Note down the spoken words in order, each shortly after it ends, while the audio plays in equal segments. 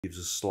gives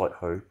us slight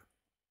hope.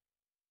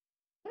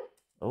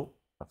 Oh,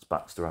 that's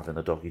Baxter having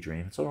a doggy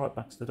dream. It's all right,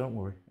 Baxter. Don't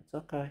worry. It's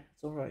okay.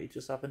 It's all right. You're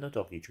just having a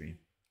doggy dream.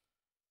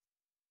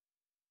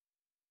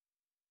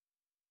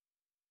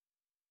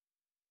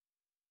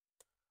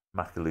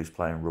 Makalu's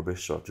playing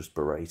rubbish, so I've just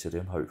berated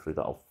him. Hopefully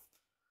that'll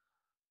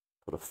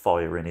put a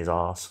fire in his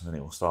arse and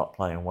he will start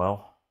playing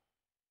well.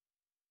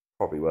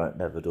 Probably won't,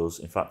 never does.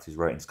 In fact, his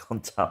rating's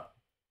gone down.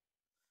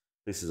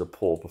 This is a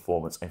poor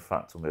performance. In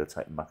fact, I'm going to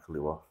take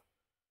Makalu off.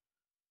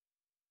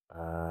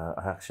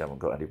 I actually haven't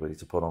got anybody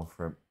to put on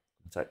for him.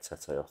 I'll take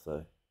Tete off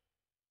though.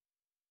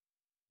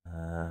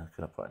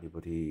 Can I put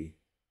anybody?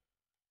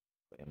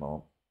 Put him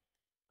on.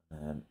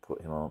 And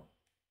put him on.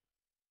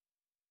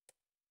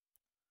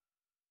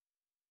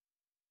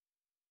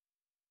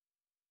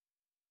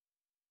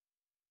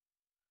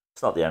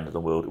 It's not the end of the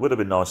world. It would have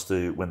been nice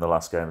to win the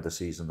last game of the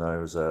season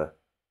though,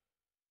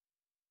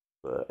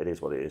 but it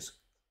is what it is.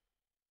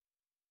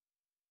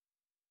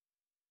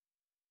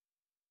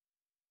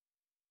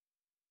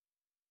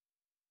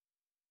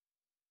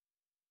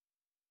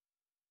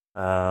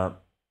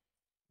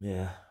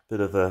 Yeah,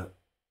 bit of a,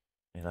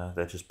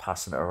 they're just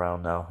passing it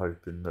around now,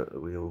 hoping that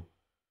we'll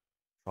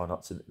try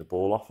not to nick the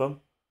ball off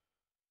them.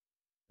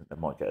 I think they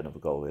might get another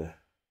goal here.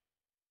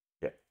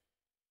 Yeah.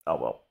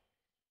 Oh well.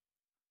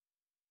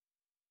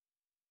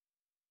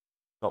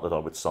 Not that I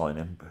would sign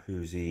him, but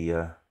who's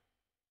the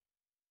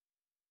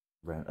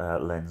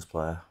Lens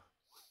player?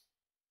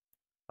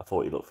 I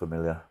thought he looked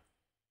familiar.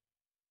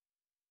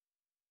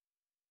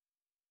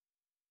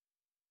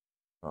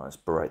 Right, let's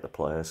berate the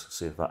players,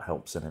 see if that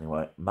helps in any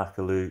way.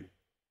 Makalu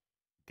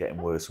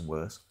getting worse and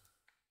worse.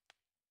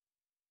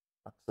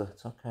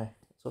 It's okay.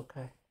 It's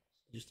okay.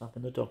 Just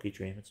having a doggy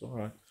dream. It's all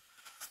right.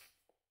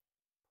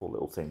 Poor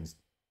little thing's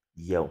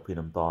yelping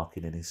and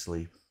barking in his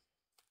sleep.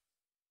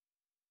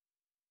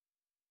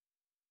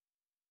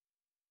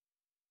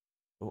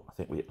 Oh, I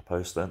think we hit the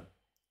post then.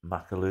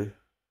 Makalu.